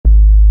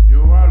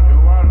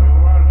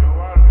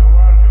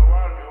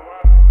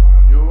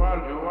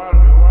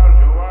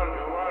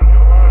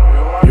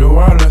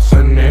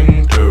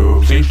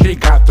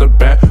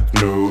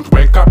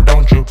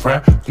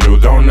press you.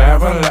 Don't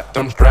ever let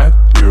them stress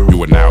you.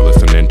 You are now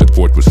listening to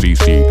Sports with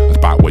CC, a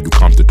spot where you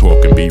come to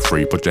talk and be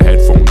free. Put your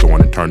headphones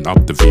on and turn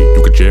up the V.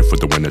 You can cheer for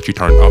the winner, she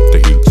turned up the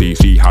heat.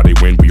 See how they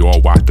win, we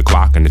all watch the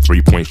clock. And the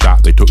 3-point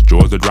shot, they took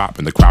Georgia drop.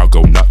 And the crowd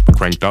go nuts, but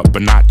cranked up,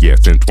 but not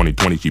yet. Since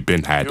 2020, she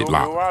been had it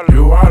locked.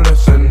 You are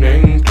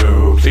listening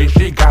to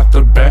CC got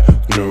the best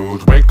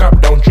news. Wake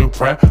up, don't you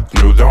press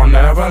you. Don't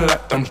ever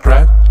let them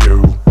stress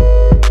you.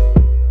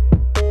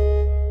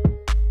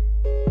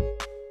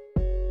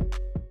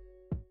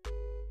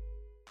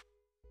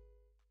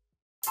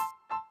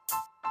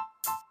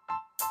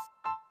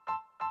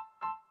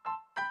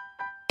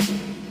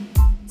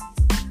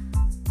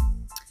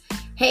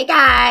 Hey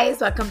guys,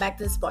 welcome back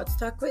to Sports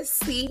Talk with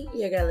C.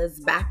 Your girl is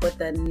back with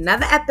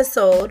another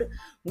episode.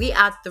 We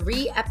are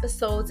 3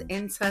 episodes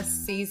into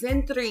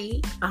season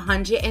 3,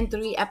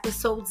 103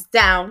 episodes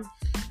down,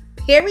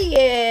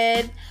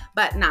 period.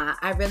 But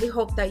I really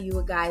hope that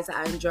you guys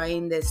are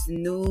enjoying this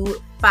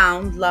new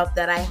found love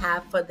that I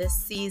have for this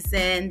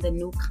season, the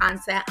new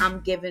content I'm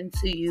giving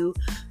to you.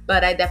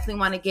 But I definitely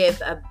want to give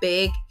a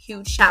big,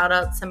 huge shout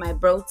out to my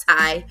bro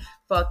Ty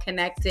for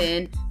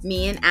connecting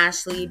me and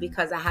Ashley,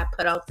 because I had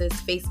put out this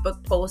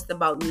Facebook post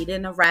about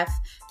needing a ref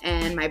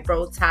and my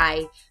bro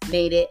Ty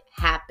made it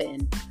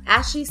happen.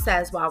 Ashley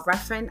says while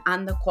refereeing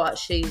on the court,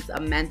 she's a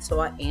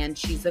mentor and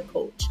she's a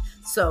coach.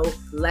 So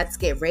let's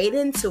get right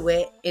into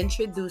it.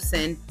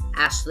 Introducing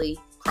Ashley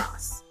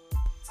Cross.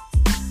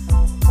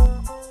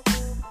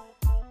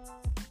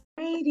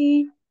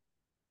 Alrighty.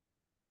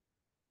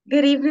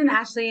 Good evening,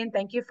 Ashley, and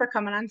thank you for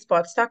coming on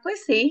Sports Talk with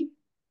C.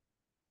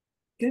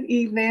 Good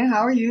evening.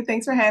 How are you?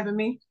 Thanks for having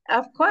me.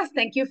 Of course.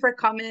 Thank you for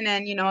coming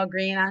and,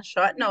 agreeing on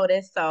short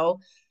notice. So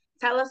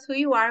tell us who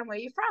you are and where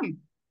you're from.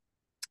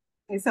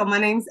 Okay, so my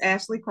name's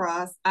Ashley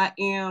Cross. I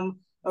am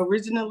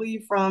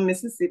originally from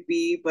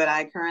Mississippi, but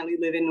I currently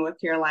live in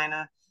North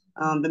Carolina.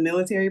 The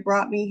military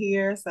brought me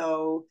here,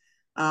 so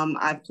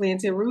I've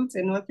planted roots,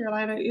 and North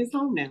Carolina is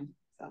home now.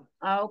 So.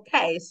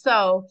 Okay,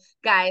 so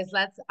guys,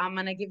 I'm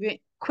gonna give you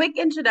a quick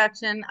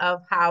introduction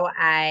of how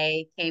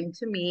I came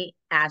to meet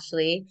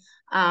Ashley.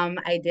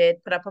 I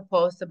did put up a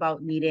post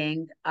about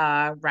needing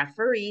a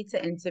referee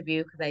to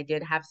interview because I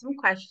did have some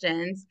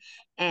questions,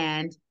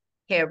 and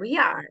here we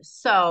are.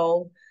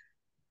 So,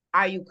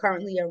 are you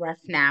currently a ref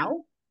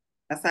now?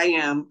 Yes, I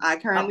am. I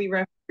currently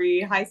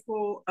referee high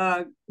school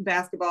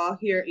basketball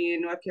here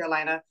in North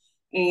Carolina,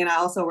 and I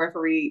also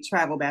referee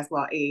travel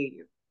basketball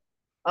AAU.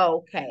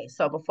 Okay,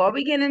 so before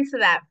we get into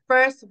that,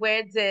 first,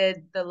 where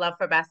did the love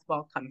for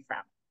basketball come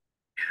from?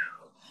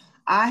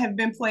 I have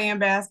been playing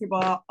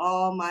basketball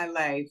all my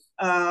life.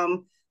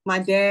 My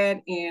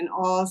dad and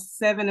all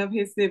 7 of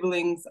his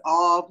siblings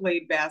all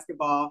played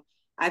basketball.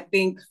 I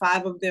think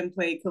 5 of them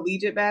played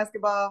collegiate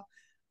basketball.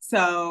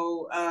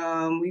 So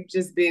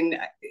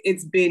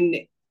it's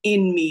been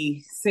in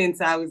me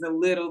since I was a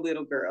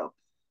little girl.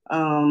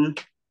 I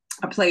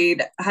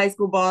played high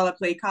school ball, I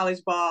played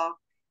college ball,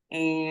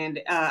 and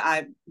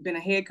I've been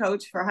a head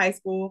coach for high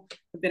school.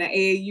 I've been an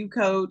AAU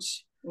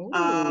coach,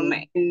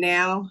 and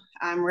now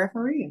I'm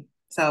refereeing.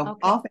 So okay.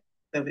 All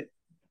facts of it.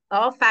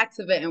 All facts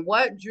of it. And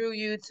what drew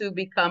you to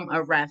become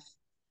a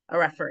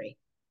referee?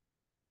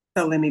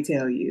 So let me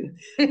tell you.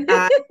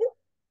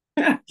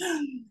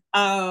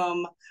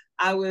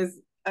 I was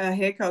a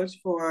head coach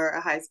for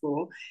a high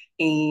school,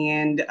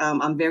 and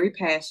I'm very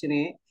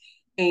passionate.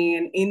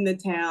 And in the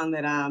town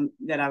that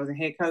I was a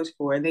head coach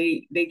for,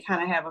 they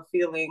kind of have a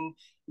feeling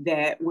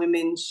that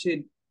women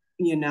should,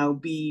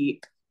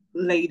 be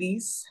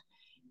ladies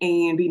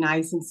and be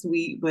nice and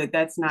sweet, but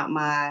that's not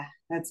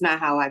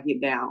how I get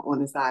down on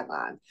the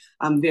sideline.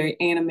 I'm very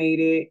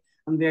animated.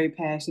 I'm very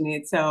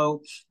passionate.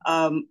 So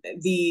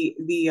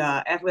the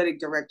athletic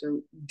director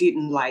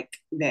didn't like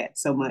that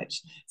so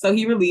much. So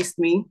he released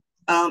me.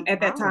 At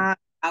that time,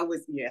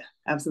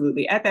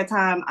 absolutely. At that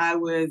time, I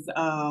was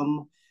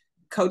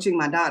coaching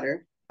my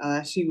daughter.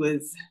 She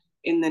was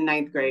in the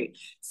 9th grade.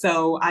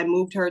 So I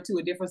moved her to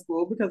a different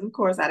school because, of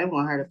course, I didn't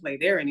want her to play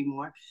there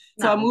anymore.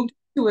 No. So I moved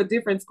to a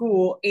different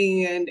school.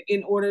 And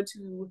in order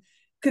to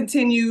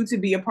continue to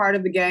be a part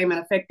of the game and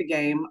affect the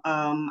game,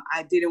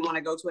 I didn't want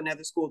to go to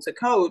another school to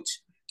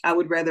coach. I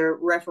would rather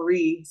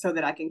referee so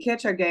that I can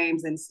catch her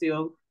games and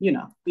still,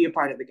 be a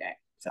part of the game.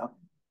 So,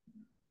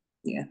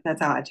 yeah,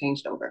 that's how I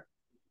changed over.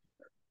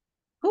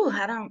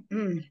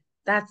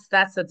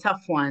 That's a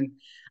tough one.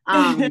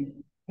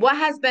 What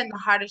has been the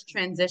hardest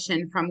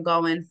transition from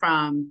going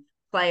from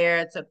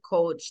player to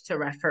coach to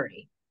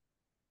referee?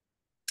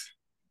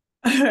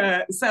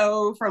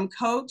 So from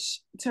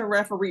coach to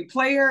referee,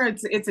 player,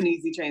 it's an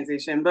easy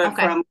transition, but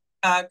from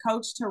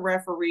coach to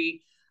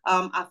referee,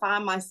 I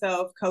find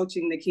myself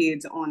coaching the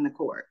kids on the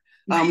court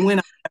when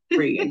I'm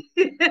refereeing.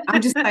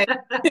 I'm just like,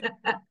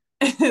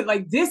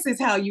 like, this is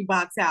how you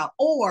box out,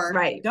 or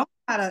don't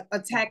try to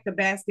attack the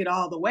basket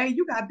all the way.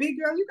 You got big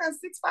girl, you got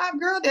 6'5"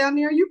 girl down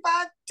there, you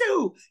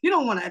 5'2". You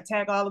don't want to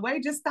attack all the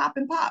way, just stop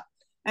and pop.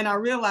 And I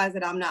realize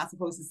that I'm not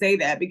supposed to say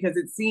that because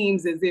it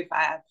seems as if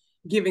I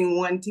giving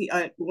one team,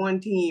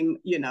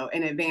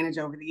 an advantage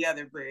over the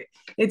other, but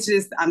it's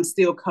just I'm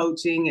still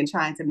coaching and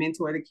trying to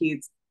mentor the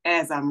kids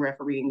as I'm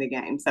refereeing the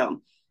game.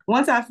 So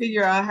once I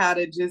figure out how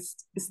to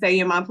just stay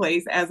in my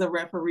place as a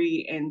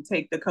referee and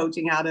take the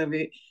coaching out of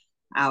it,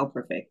 I'll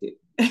perfect it.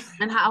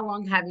 And how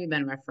long have you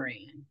been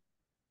refereeing?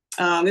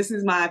 This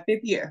is my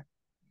 5th year.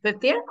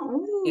 5th year?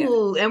 Yeah.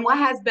 Ooh. And what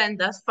has been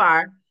thus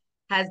far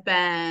has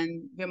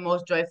been your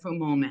most joyful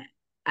moment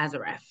as a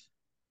ref?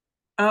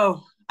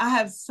 Oh, I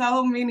have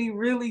so many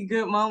really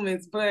good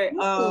moments, but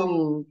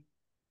Ooh.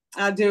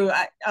 I do.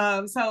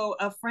 So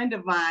a friend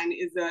of mine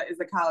is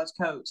a college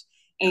coach,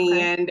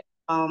 Okay. and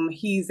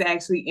he's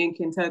actually in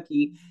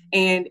Kentucky.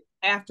 And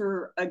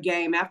after a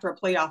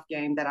playoff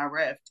game that I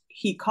refed,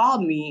 he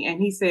called me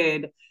and he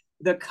said,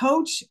 the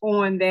coach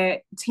on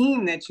that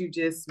team that you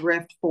just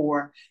refed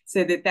for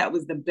said that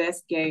was the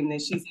best game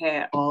that she's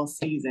had all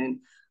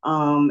season.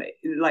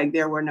 Like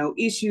there were no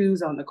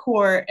issues on the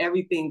court,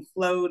 everything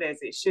flowed as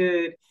it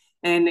should.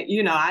 And,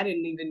 I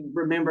didn't even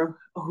remember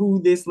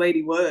who this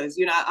lady was,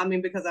 I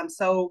mean, because I'm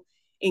so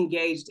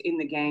engaged in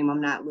the game, I'm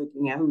not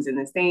looking at who's in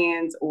the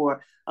stands,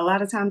 or a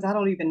lot of times I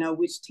don't even know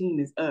which team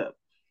is up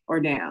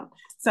or down.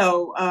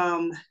 So,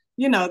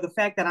 the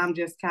fact that I'm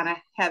just kind of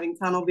having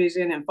tunnel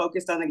vision and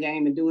focused on the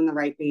game and doing the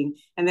right thing,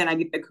 and then I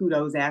get the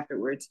kudos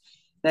afterwards,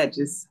 that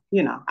just,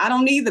 I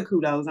don't need the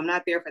kudos. I'm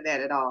not there for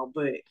that at all.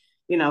 But,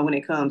 when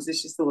it comes,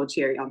 it's just a little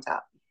cherry on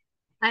top.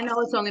 I know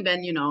it's only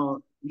been,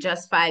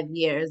 just 5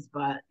 years,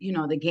 but,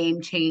 the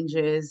game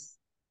changes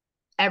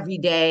every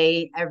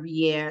day, every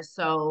year.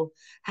 So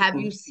have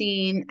you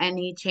seen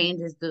any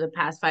changes through the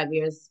past 5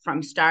 years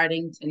from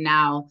starting to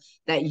now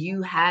that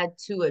you had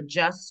to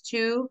adjust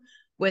to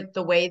with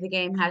the way the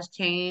game has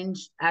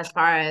changed as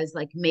far as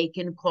like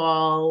making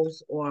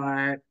calls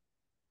or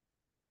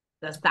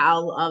the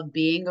style of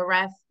being a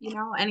ref,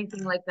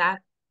 anything like that?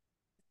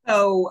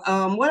 So,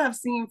 what I've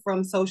seen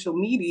from social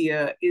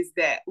media is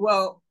that,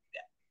 well,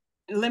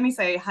 let me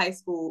say high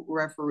school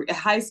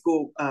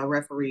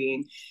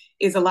refereeing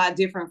is a lot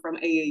different from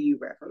AAU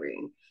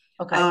refereeing.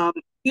 Okay.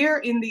 Here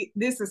in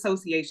this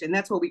association,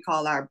 that's what we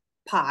call our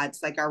pods,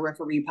 like our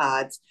referee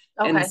pods.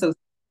 Okay. And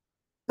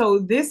so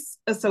this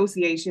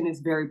association is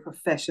very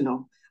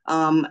professional.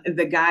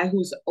 The guy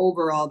who's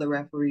over all the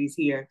referees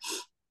here,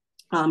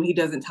 he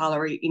doesn't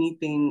tolerate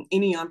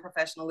any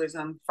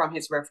unprofessionalism from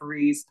his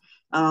referees.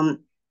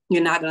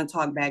 You're not going to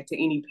talk back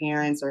to any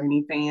parents or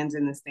any fans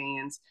in the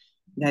stands.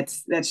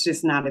 That's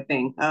just not a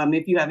thing.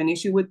 If you have an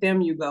issue with them,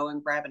 you go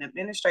and grab an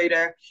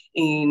administrator,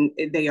 and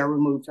they are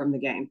removed from the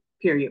game.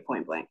 Period.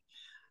 Point blank.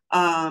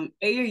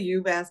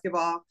 AAU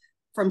basketball,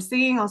 from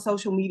seeing on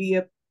social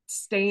media,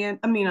 fans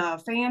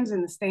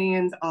in the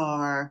stands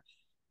are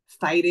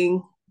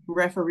fighting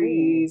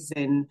referees,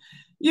 and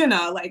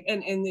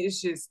and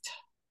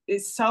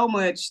it's so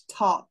much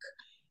talk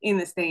in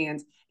the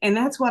stands. And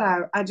that's what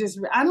I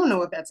don't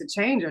know if that's a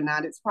change or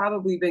not. It's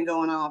probably been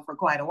going on for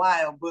quite a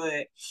while,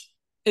 but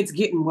it's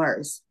getting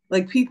worse.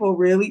 Like people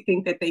really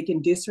think that they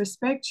can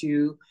disrespect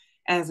you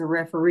as a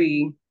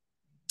referee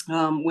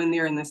when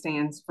they're in the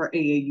stands for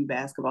AAU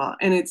basketball.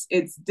 And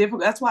it's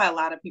difficult. That's why a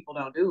lot of people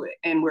don't do it.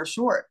 And we're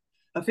short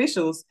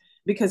officials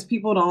because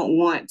people don't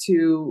want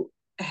to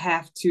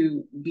have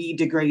to be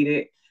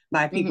degraded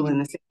by people in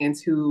the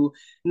stands who,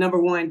 number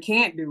one,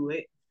 can't do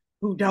it,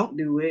 who don't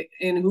do it,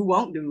 and who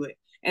won't do it.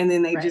 And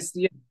then they just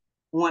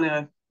want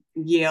to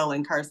yell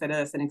and curse at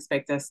us and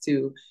expect us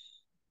to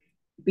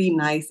be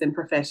nice and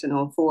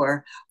professional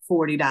for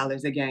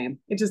 $40 a game.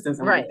 It just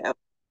doesn't work out.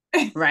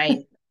 Right.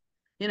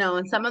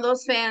 And some of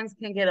those fans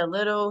can get a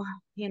little,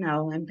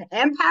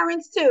 and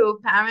parents too.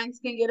 Parents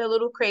can get a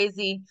little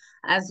crazy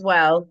as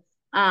well.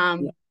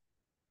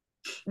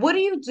 What do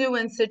you do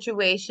in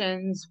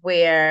situations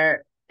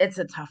where it's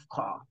a tough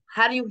call?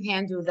 How do you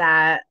handle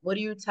that? What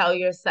do you tell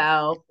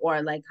yourself?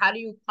 Or like, how do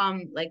you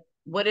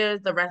what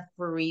does the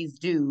referees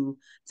do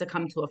to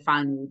come to a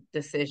final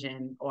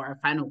decision or a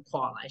final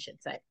call, I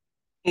should say?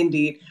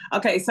 Indeed.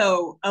 Okay,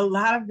 so a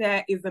lot of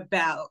that is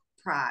about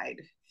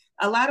pride.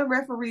 A lot of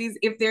referees,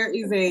 if there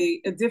is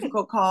a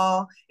difficult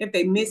call, if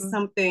they miss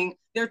something,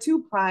 they're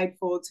too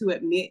prideful to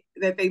admit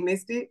that they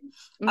missed it.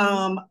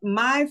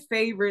 My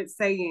favorite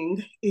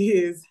saying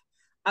is,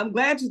 I'm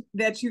glad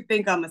that you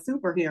think I'm a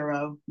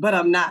superhero, but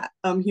I'm not.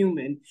 I'm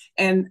human.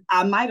 And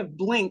I might have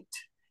blinked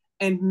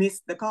and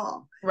missed the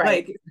call.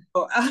 Right.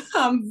 Like,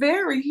 I'm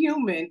very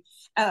human.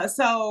 And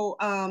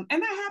that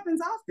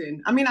happens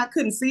often. I mean, I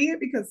couldn't see it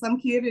because some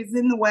kid is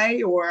in the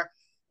way, or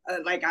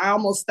like I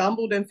almost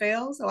stumbled and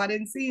fell, so I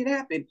didn't see it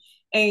happen.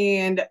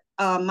 And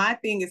my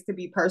thing is to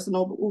be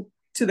personal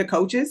to the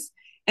coaches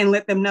and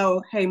let them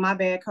know, hey, my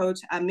bad, coach,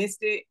 I missed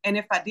it. And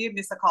if I did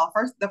miss a call,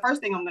 the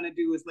first thing I'm going to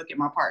do is look at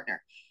my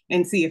partner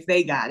and see if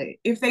they got it.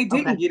 If they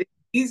didn't get it,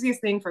 the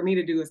easiest thing for me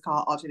to do is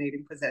call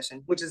alternating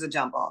possession, which is a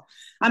jump ball.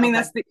 I mean,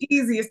 that's the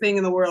easiest thing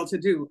in the world to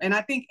do. And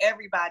I think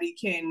everybody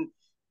can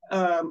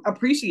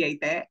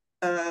appreciate that.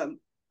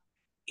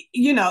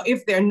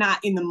 If they're not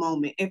in the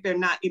moment, if they're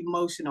not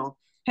emotional.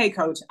 hey,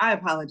 coach, I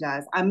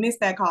apologize. I missed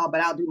that call,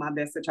 but I'll do my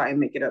best to try and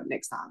make it up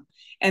next time.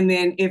 And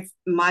then if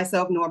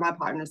myself nor my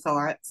partner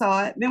saw it,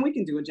 then we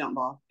can do a jump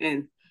ball.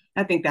 And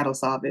I think that'll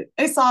solve it.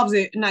 It solves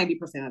it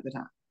 90% of the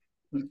time.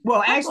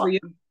 Well,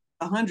 actually,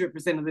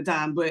 100% of the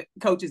time, but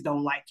coaches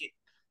don't like it.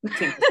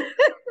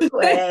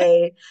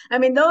 Way. I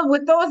mean,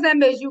 with those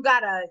numbers, you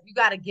gotta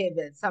give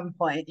it at some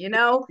point, you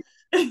know.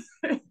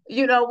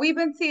 We've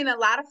been seeing a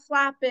lot of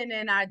flopping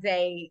in our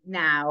day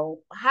now.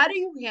 How do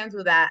you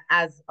handle that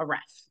as a ref?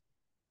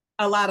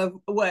 A lot of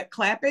what?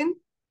 Clapping?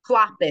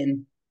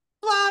 Flopping.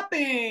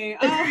 Flopping.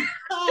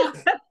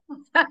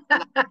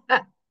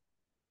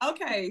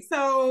 Okay,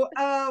 so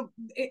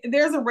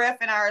there's a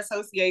ref in our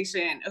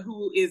association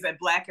who is a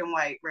black and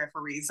white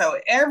referee. So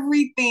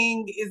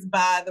everything is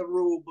by the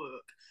rule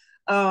book.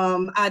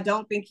 I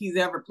don't think he's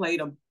ever played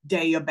a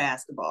day of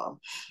basketball,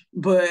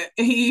 but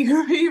he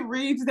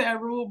reads that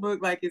rule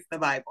book like it's the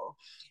Bible.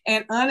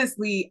 And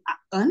honestly,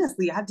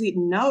 I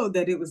didn't know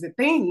that it was a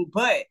thing.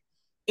 But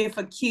if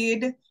a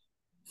kid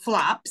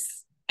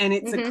flops and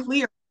it's a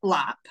clear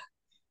flop,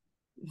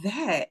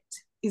 that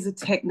is a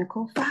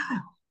technical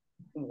foul.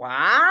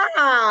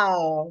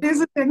 Wow.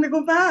 It's a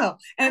technical foul.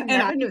 And I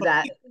never knew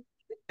that.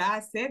 I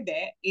said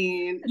that.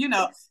 And,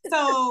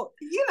 so,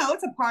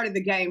 it's a part of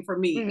the game for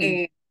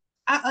me. And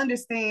I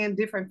understand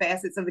different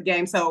facets of the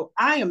game. So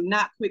I am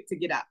not quick to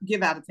give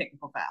out a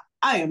technical foul.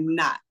 I am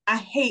not. I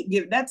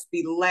hate that's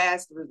the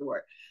last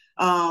resort.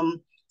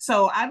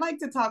 So I like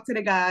to talk to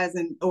the guys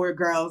or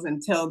girls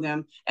and tell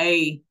them,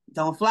 hey,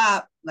 don't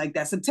flop. Like,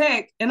 that's a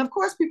tech. And of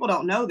course, people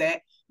don't know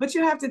that. But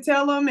you have to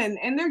tell them,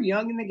 and they're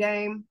young in the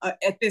game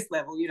at this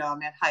level.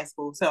 I'm at high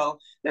school. So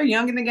they're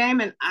young in the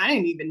game, and I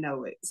didn't even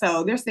know it.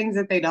 So there's things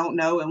that they don't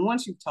know. And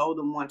once you've told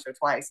them once or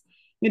twice,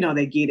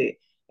 they get it.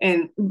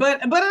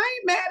 But I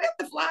ain't mad at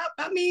the flop.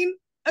 I mean,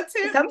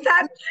 attempt.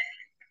 Sometimes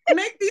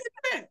make the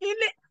attempt.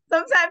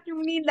 Sometimes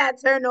you need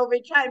that turnover.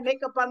 Try and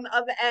make up on the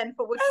other end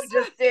for what you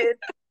just did.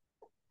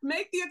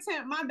 Make the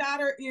attempt. My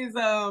daughter is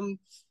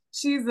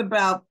she's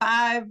about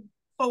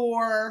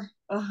 5'4",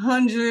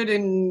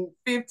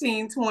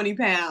 115, 20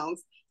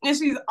 pounds. And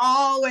she's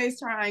always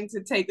trying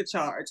to take a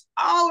charge.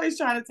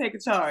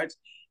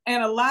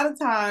 And a lot of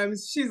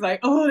times she's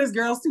like, oh, this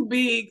girl's too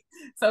big.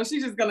 So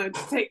she's just going to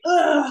take,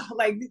 flop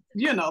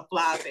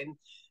and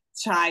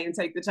try and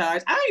take the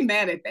charge. I ain't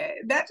mad at that.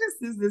 That just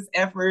is this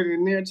effort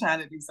and they're trying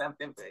to do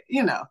something. But,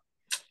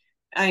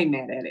 I ain't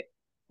mad at it.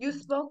 You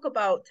spoke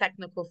about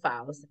technical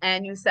fouls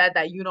and you said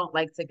that you don't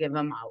like to give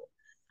them out.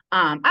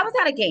 I was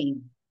at a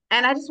game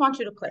and I just want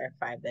you to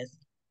clarify this.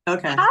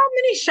 Okay. How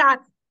many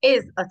shots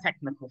is a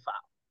technical foul?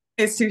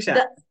 It's 2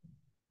 shots.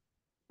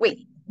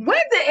 Wait,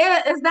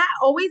 is that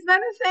always been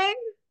a thing?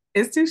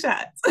 It's 2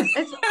 shots.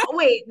 That's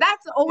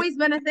always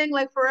been a thing,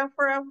 like for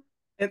real?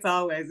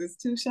 It's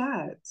 2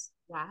 shots.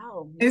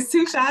 Wow. It's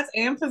 2 shots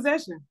and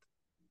possession.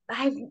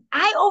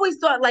 I always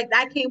thought like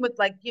that came with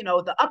like,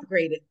 the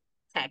upgraded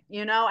tech,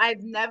 I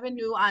never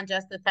knew on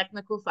just the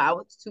technical foul,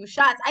 it's 2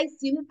 shots. I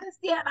seen it this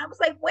year and I was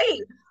like,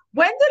 wait,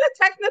 when did a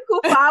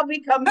technical foul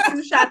become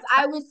 2 shots?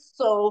 I was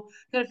so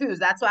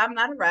confused. That's why I'm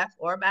not a ref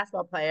or a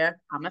basketball player.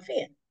 I'm a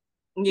fan.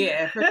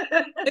 Yeah.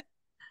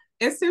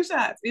 It's 2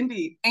 shots,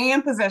 indeed.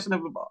 And possession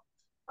of the ball.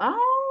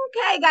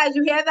 Okay, guys,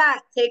 you hear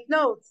that? Take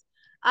notes.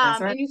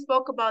 Right. And you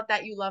spoke about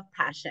that you love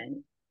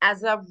passion.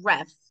 As a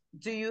ref,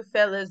 do you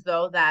feel as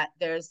though that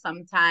there's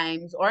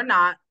sometimes or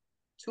not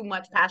too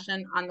much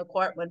passion on the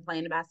court when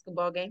playing a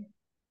basketball game?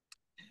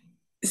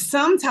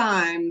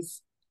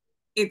 Sometimes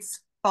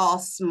it's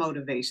false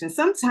motivation.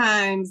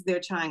 Sometimes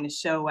they're trying to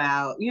show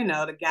out,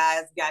 the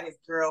guy's got his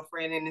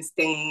girlfriend in the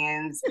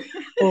stands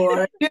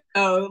or,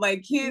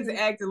 like kids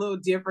act a little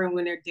different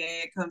when their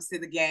dad comes to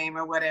the game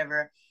or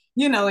whatever,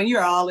 and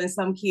you're all in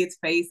some kid's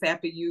face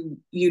after you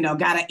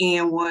got an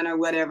and one or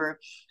whatever.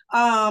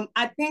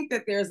 I think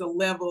that there's a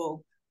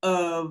level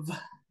of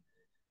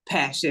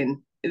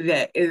passion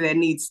that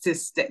needs to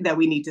that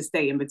we need to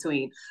stay in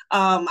between.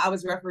 I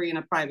was refereeing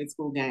a private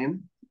school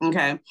game.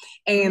 Okay.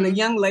 And the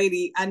young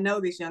lady, I know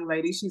this young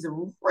lady, she's a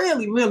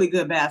really, really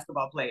good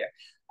basketball player.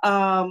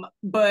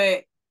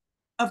 But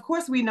of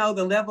course we know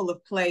the level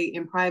of play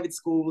in private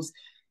schools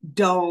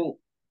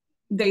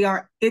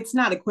it's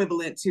not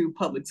equivalent to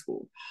public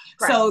school.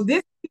 Correct. So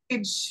this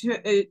kid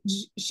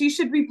she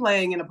should be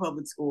playing in a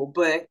public school,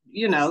 but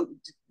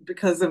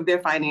because of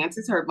their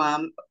finances, her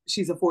mom,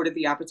 she's afforded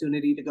the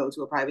opportunity to go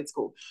to a private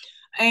school.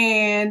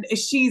 And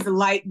she's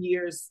light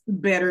years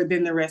better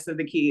than the rest of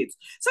the kids.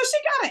 So she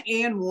got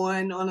an and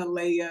one on a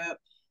layup.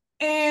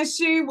 And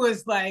she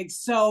was like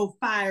so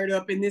fired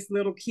up in this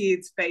little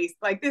kid's face,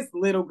 like this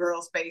little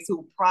girl's face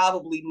who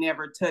probably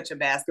never touched a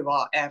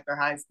basketball after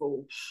high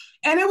school.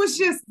 And it was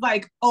just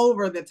like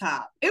over the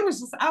top. It was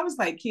just, I was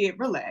like, kid,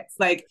 relax.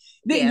 Like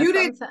you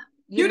didn't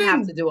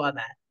have to do all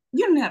that.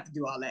 You didn't have to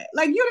do all that.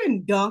 Like you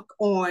didn't dunk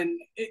on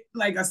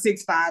like a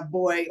 6'5"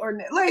 boy or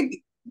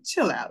like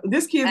chill out.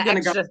 This kid's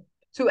going to go.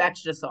 Too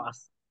extra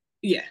sauce.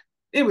 Yeah,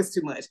 it was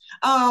too much.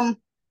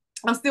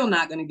 I'm still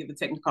not going to give a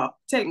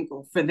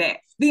technical for that.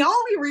 The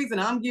only reason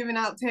I'm giving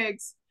out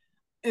techs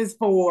is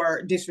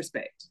for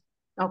disrespect.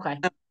 Okay.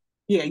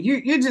 Yeah,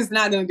 you're just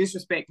not gonna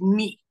disrespect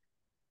me.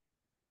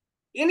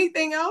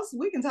 Anything else,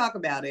 we can talk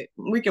about it.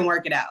 We can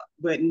work it out.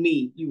 But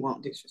me, you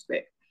won't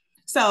disrespect.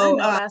 I So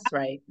know that's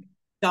right.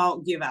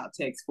 don't give out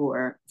texts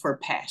for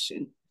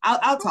passion.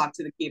 I'll talk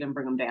to the kid and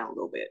bring them down a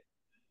little bit.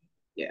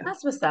 Yeah.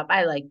 That's what's up.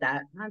 I like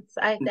that.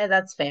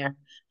 That's fair.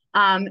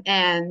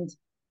 And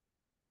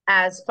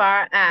as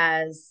far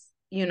as,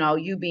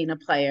 you being a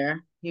player,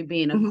 you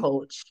being a Mhm.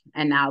 coach,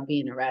 and now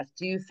being a ref,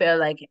 do you feel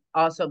like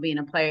also being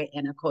a player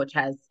and a coach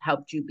has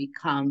helped you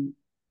become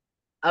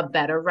a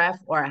better ref,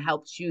 or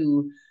helps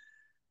you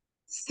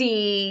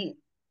see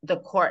the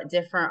court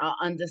different or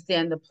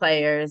understand the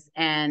players,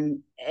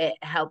 and it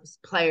helps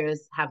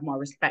players have more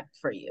respect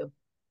for you?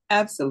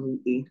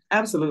 Absolutely.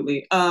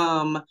 Absolutely.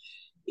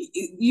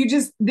 You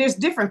just there's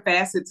different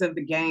facets of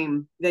the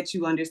game that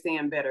you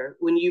understand better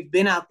when you've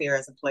been out there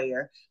as a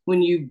player,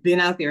 when you've been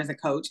out there as a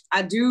coach.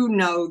 I do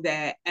know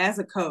that as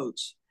a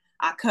coach,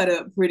 I cut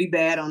up pretty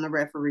bad on the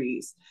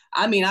referees.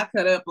 I mean, I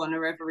cut up on the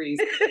referees.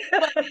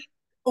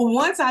 But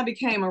once I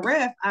became a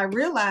ref, I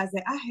realized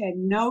that I had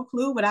no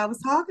clue what I was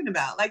talking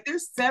about. Like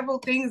there's several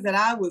things that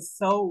I was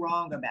so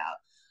wrong about.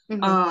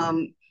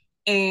 Mhm.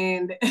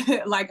 And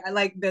like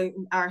the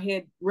our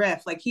head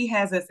ref, like he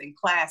has us in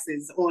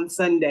classes on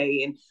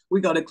Sunday and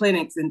we go to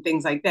clinics and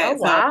things like Oh, that.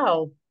 So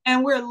wow.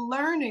 and we're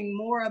learning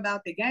more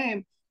about the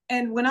game.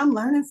 And when I'm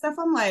learning stuff,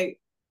 I'm like,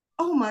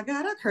 oh my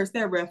God, I cursed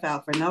that ref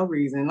out for no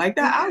reason. Like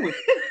that,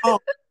 oh,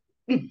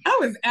 I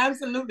was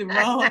absolutely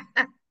wrong.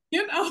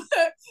 You know,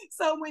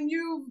 so when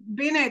you've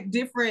been at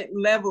different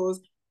levels,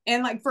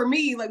 and like for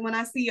me, like when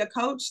I see a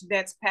coach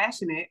that's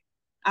passionate,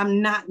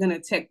 I'm not gonna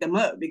tech them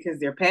up because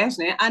they're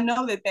passionate. I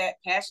know that that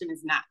passion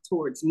is not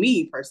towards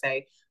me per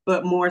se,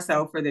 but more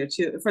so for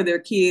for their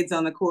kids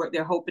on the court.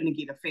 They're hoping to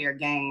get a fair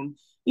game,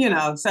 you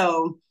know.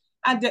 So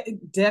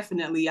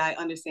definitely I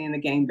understand the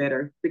game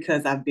better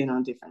because I've been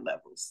on different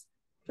levels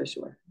for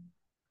sure.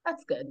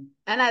 That's good.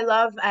 And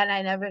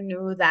I never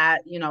knew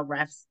that,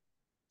 refs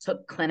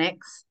took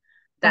clinics,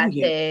 Oh that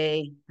yeah,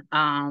 they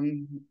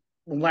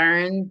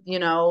learned,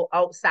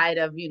 outside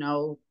of,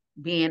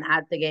 being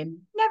at the game.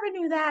 Never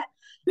knew that.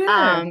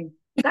 yeah.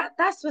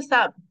 That's what's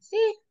up.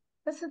 See,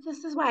 this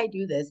is why I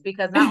do this,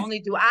 because not only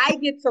do I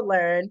get to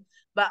learn,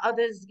 but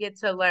others get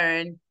to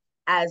learn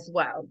as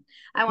well.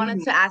 I wanted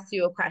Mhm. to ask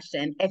you a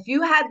question. If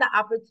you had the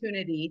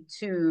opportunity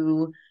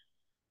to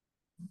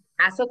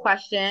ask a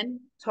question,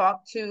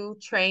 talk to,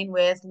 train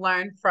with,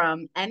 learn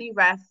from any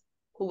ref,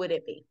 who would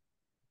it be?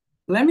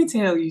 Let me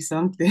tell you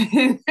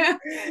something.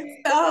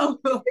 So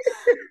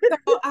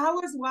I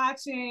was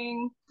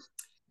watching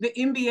the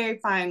NBA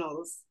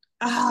finals.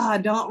 I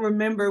don't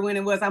remember when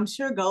it was. I'm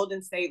sure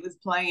Golden State was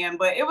playing,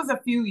 but it was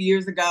a few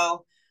years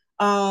ago,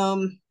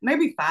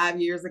 maybe 5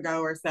 years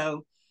ago or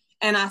so.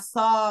 And I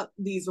saw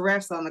these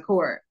refs on the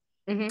court,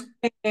 Mm-hmm.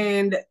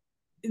 and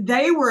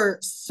they were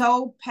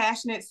so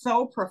passionate,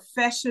 so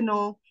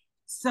professional.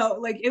 So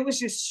like it was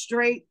just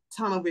straight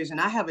tunnel vision.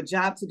 I have a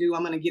job to do.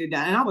 I'm gonna get it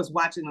done. And I was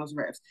watching those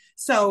refs.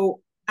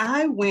 So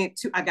I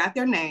got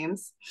their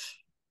names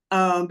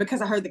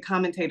because I heard the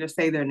commentators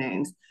say their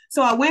names.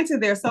 So I went to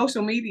their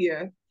social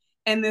media,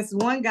 and this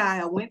one guy,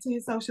 I went to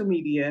his social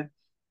media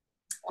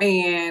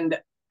and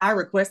I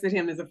requested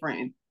him as a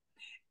friend,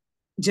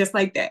 just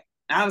like that.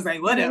 I was like,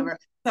 Mm-hmm. whatever.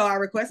 So I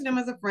requested him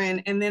as a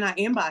friend, and then I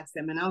inboxed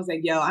him, and I was like,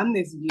 "Yo, I'm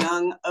this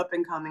young up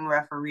and coming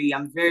referee.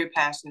 I'm very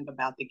passionate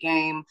about the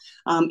game.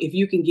 If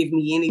you can give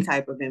me any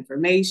type of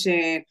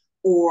information,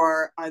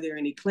 or are there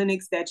any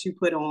clinics that you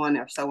put on,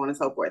 or so on and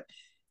so forth."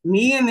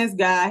 Me and this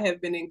guy have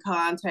been in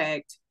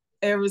contact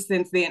ever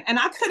since then, and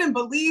I couldn't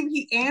believe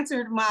he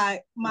answered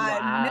my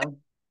Wow.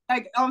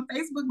 like on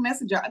Facebook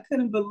Messenger. I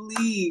couldn't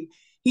believe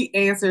he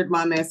answered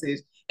my message.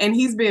 And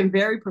he's been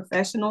very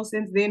professional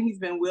since then. He's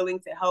been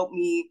willing to help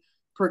me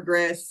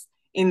progress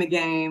in the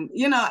game.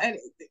 You know, and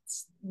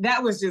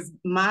that was just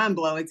mind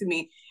blowing to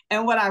me.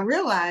 And what I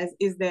realized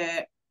is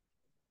that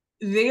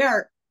they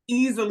are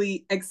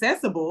easily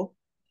accessible,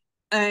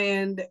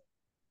 and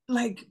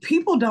like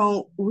people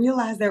don't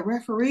realize that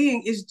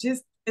refereeing is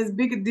just as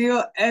big a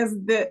deal as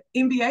the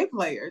NBA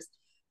players.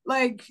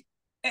 Like,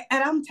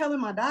 and I'm telling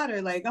my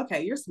daughter, like,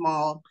 okay, you're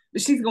small,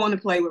 but she's going to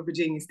play with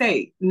Virginia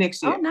State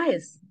next Oh, year.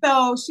 nice.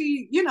 So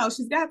she,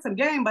 she's got some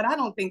game, but I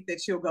don't think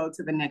that she'll go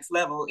to the next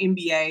level,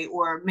 NBA,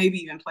 or maybe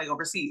even play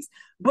overseas.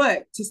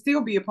 But to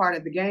still be a part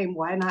of the game,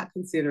 why not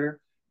consider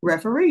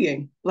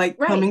refereeing, like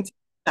Right. coming to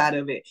the side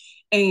of it?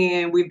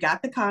 And we've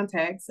got the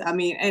contacts. I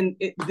mean, and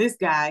this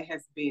guy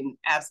has been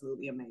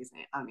absolutely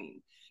amazing. I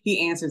mean,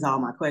 he answers all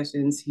my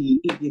questions. He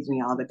gives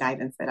me all the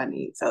guidance that I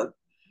need. So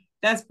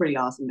that's pretty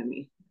awesome to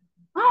me.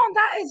 Oh,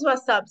 that is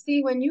what's up.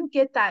 See, when you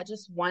get that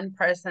just one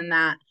person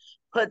that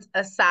puts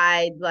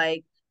aside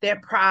like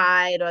their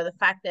pride or the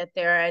fact that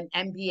they're an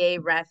NBA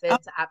ref, Oh,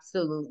 it's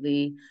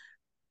absolutely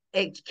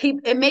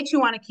it makes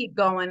you want to keep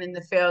going in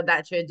the field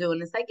that you're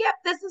doing. It's like, yep,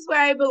 this is where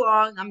I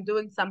belong. I'm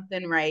doing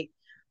something right.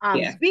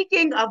 yeah.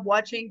 Speaking of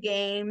watching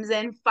games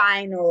and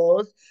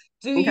finals,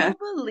 do Okay. you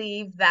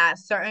believe that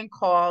certain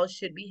calls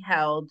should be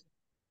held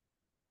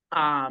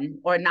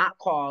or not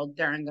called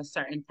during a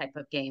certain type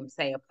of game,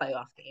 say a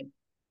playoff game,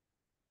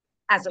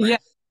 as a Yeah.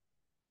 ref?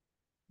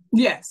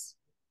 Yes.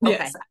 Okay.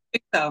 Yes. I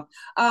think so.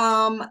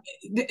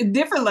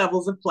 Different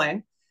levels of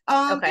play.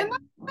 Okay. And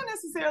not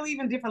necessarily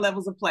even different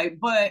levels of play,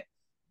 but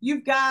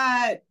you've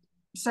got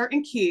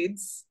certain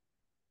kids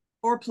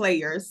or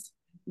players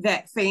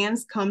that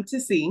fans come to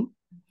see.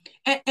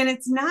 And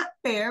it's not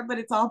fair, but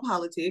it's all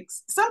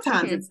politics.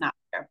 Sometimes Mm-hmm. it's not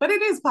fair, but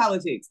it is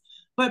politics.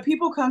 But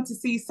people come to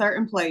see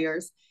certain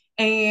players,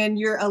 and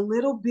you're a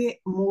little bit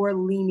more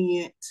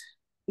lenient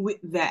with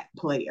that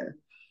player.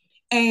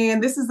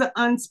 And this is the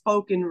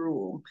unspoken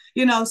rule,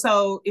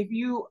 So if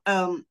you,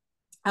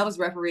 I was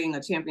refereeing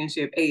a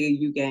championship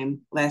AAU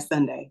game last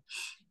Sunday,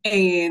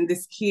 and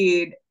this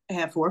kid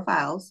had 4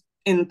 fouls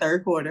in the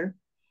third quarter.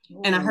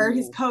 And I heard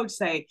his coach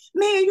say,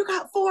 "Man, you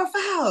got 4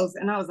 fouls."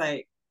 And I was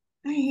like,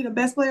 "Hey, he the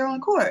best player on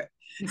the court."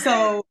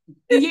 So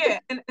yeah,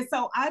 and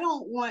so I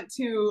don't want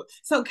to.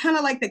 So kind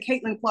of like the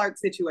Caitlin Clark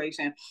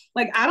situation,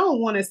 like I don't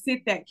want to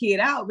sit that kid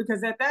out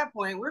because at that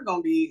point we're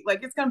gonna be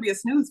like it's gonna be a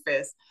snooze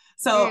fest.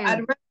 So I'd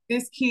rather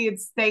this kid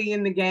stay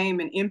in the game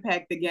and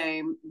impact the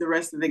game the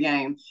rest of the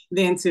game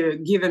than to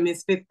give him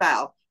his 5th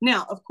foul.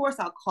 Now, of course,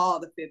 I'll call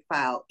the 5th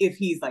foul if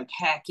he's like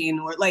hacking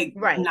or like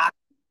Right. knocking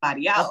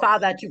somebody A out. foul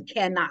that you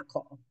cannot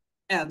call.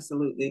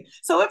 Absolutely.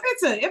 So if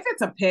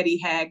it's a petty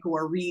hack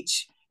or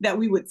reach that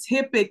we would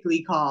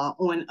typically call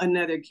on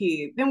another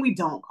kid, then we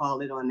don't call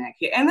it on that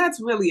kid. And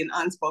that's really an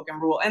unspoken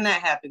rule. And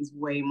that happens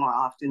way more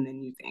often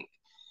than you think.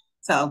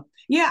 So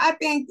yeah, I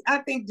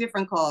think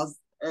different calls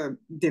are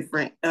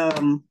different,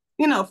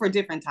 for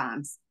different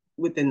times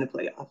within the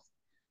playoffs.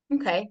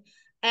 Okay.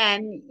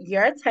 And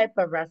your type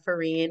of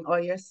refereeing or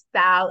your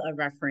style of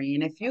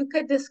refereeing, if you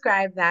could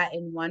describe that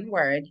in one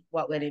word,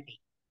 what would it be?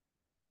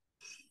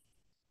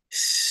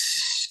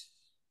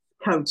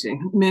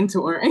 Coaching,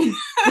 mentoring.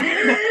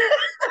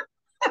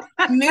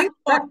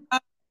 Mentor.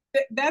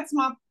 That's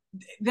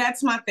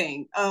my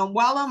thing.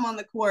 While I'm on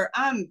the court,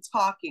 I'm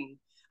talking.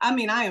 I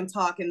mean, I am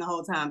talking the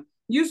whole time.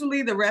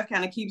 Usually the ref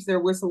kind of keeps their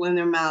whistle in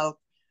their mouth.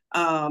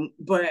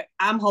 But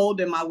I'm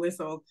holding my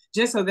whistle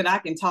just so that I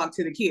can talk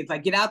to the kids.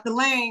 Like, get out the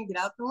lane, get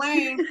out the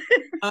lane.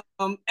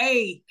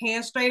 Hey,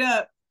 hands straight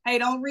up. Hey,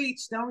 don't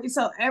reach, don't reach.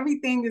 So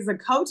everything is a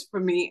coach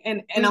for me.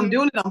 And I'm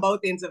doing it on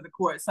both ends of the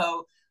court.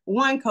 So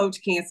one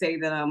coach can't say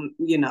that I'm,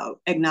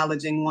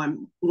 acknowledging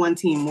one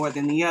team more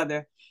than the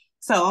other.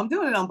 So I'm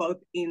doing it on both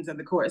ends of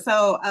the court.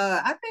 So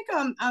I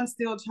think I'm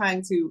still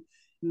trying to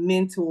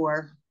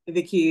mentor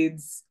the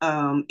kids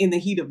in the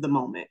heat of the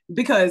moment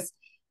because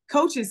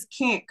coaches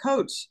can't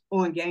coach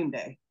on game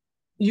day.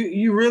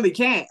 You really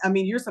can't. I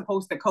mean, you're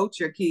supposed to coach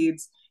your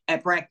kids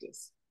at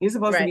practice. You're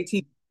supposed to be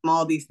teaching them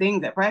all these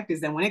things at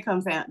practice. And when it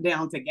comes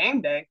down to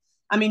game day,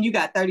 I mean, you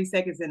got 30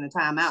 seconds in the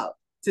timeout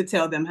to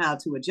tell them how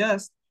to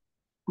adjust.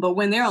 But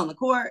when they're on the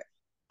court,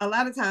 a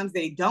lot of times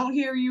they don't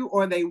hear you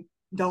or they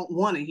don't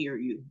want to hear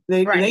you.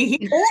 They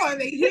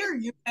hear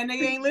you and they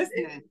ain't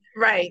listening.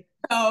 Right.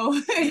 So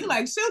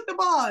like shoot the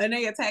ball and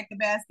they attack the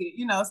basket,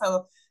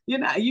 so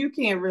you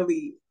can't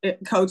really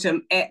coach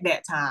them at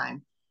that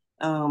time.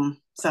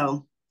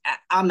 So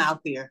I'm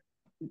out there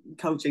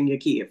coaching your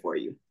kid for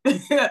you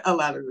a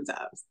lot of the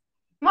times.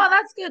 Well,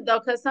 that's good though,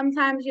 because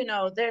sometimes,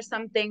 there's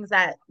some things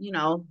that,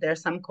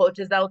 there's some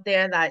coaches out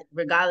there that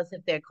regardless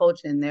if they're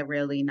coaching, they're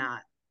really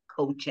not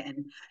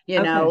coaching,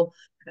 So,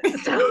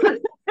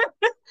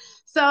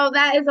 so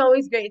that is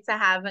always great to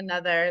have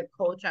another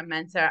coach or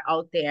mentor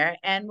out there.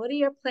 And what are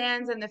your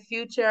plans in the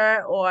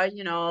future? Or,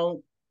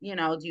 do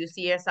you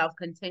see yourself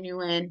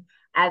continuing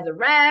as a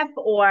ref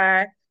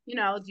or,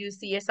 do you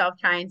see yourself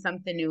trying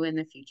something new in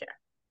the future?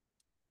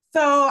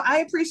 So I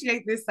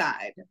appreciate this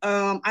side.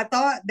 I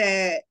thought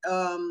that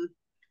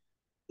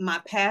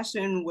my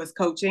passion was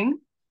coaching,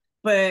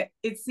 but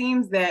it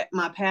seems that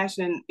my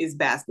passion is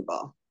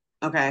basketball.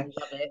 Okay.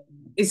 Love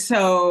it.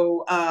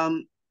 So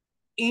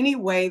any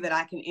way that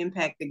I can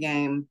impact the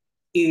game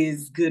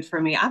is good for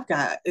me. I've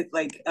got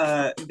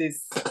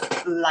this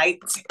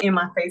light in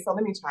my face. So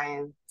let me try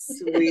and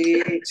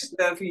switch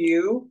the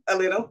view a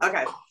little.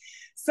 Okay.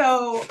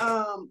 So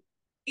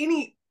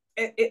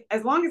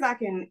as long as I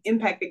can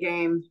impact the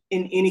game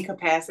in any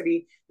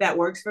capacity, that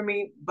works for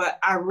me. But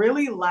I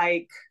really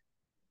like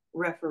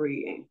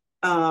refereeing.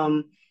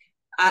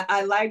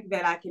 I like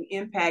that I can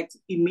impact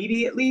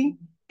immediately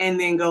and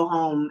then go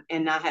home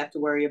and not have to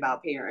worry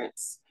about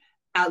parents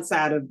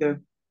outside of the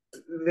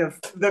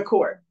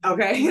court.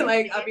 Okay.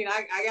 Like, I mean,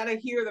 I gotta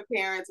hear the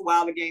parents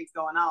while the game's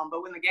going on,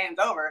 but when the game's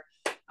over,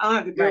 I don't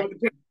have to deal with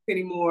the parents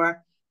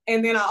anymore.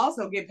 And then I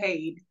also get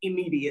paid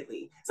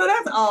immediately. So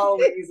that's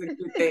always a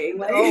good thing.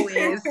 Like,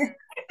 always.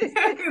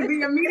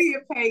 The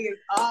immediate pay is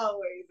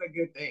always a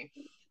good thing.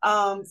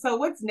 So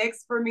what's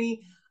next for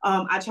me?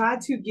 I try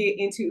to get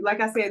into, like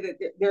I said, that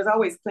there's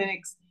always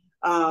clinics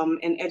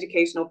and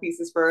educational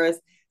pieces for us.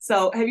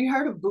 So have you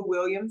heard of Boo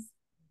Williams?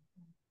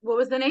 What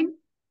was the name?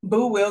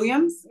 Boo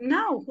Williams?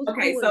 No.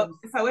 Okay, so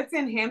it's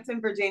in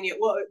Hampton, Virginia.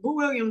 Well, Boo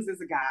Williams is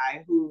a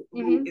guy who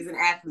is an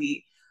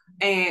athlete.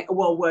 and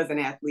was an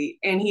athlete,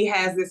 and he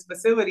has this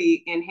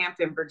facility in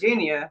Hampton,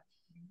 Virginia,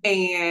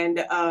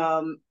 and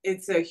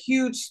it's a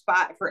huge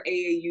spot for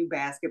AAU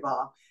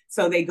basketball.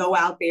 So they go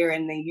out there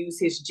and they use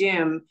his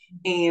gym,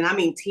 and I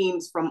mean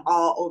teams from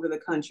all over the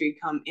country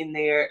come in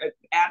there.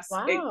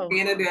 Wow.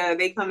 Canada,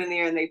 they come in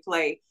there and they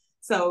play.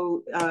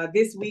 So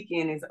this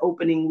weekend is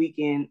opening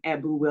weekend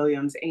at Boo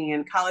Williams,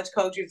 and college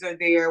coaches are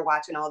there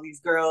watching all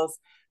these girls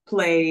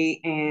play,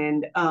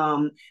 and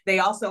they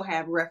also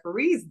have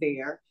referees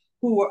there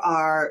who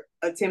are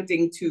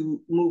attempting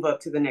to move up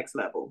to the next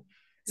level.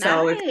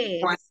 So if you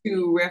want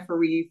to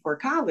referee for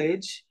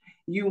college,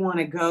 you want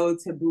to go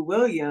to Boo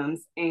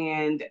Williams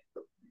and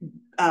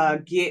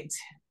get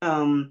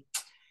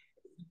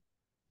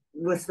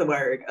what's the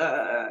word?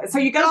 So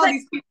you got all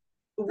these people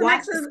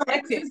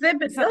selected,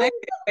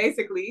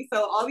 basically.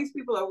 So all these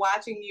people are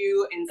watching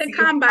you and the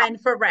combine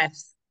for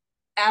refs.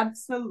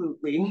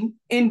 Absolutely.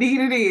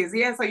 Indeed it is.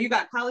 Yeah. So you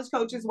got college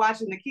coaches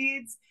watching the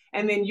kids,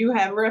 and then you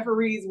have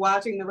referees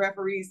watching the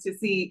referees to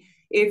see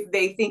if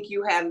they think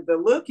you have the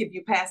look, if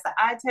you pass the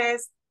eye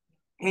test,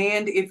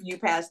 and if you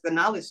pass the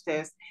knowledge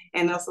test,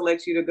 and they'll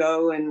select you to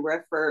go and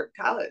ref for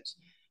college.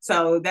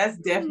 So that's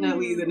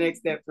definitely the next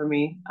step for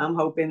me. I'm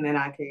hoping that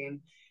I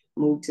can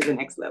move to the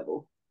next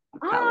level.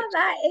 Oh,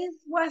 that is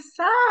what's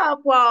up.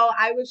 Well,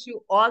 I wish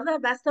you all the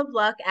best of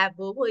luck at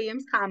Boo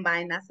Williams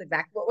Combine. That's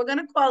exactly what we're going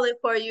to call it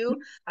for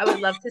you. I would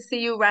love to see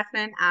you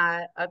reffing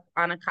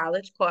on a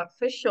college court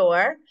for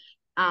sure.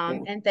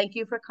 And thank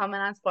you for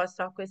coming on Sports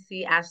Talk with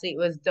C. Ashley, it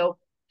was dope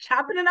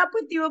chopping it up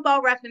with you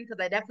about reffing, because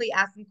I definitely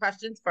asked some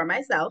questions for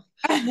myself.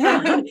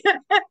 And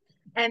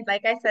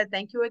like I said,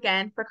 thank you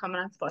again for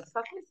coming on Sports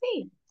Talk with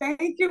C.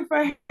 Thank you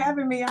for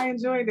having me. I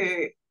enjoyed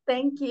it.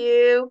 Thank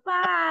you.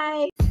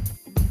 Bye.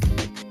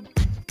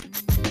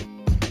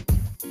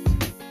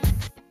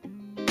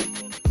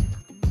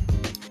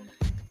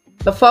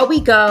 Before we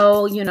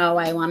go,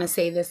 I want to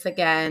say this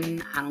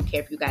again. I don't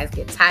care if you guys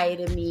get tired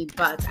of me,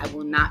 but I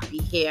will not be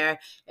here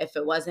if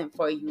it wasn't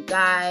for you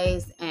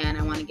guys. And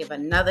I want to give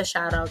another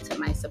shout out to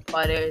my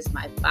supporters,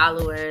 my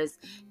followers,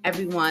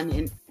 everyone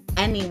and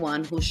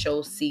anyone who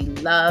shows C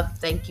love.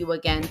 Thank you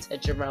again to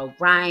Jerrell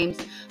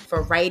Grimes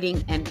for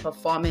writing and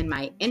performing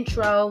my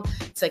intro,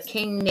 to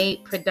King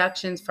Nate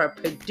Productions for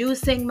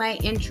producing my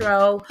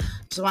intro.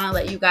 Just want to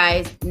let you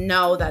guys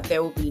know that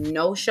there will be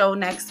no show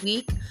next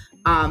week.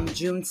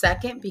 June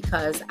 2nd,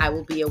 because I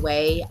will be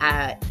away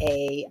at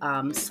a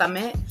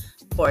summit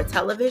for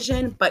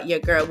television, but your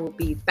girl will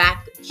be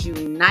back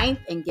June 9th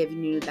and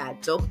giving you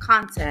that dope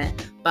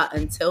content. But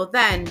until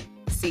then,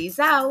 C's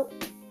out.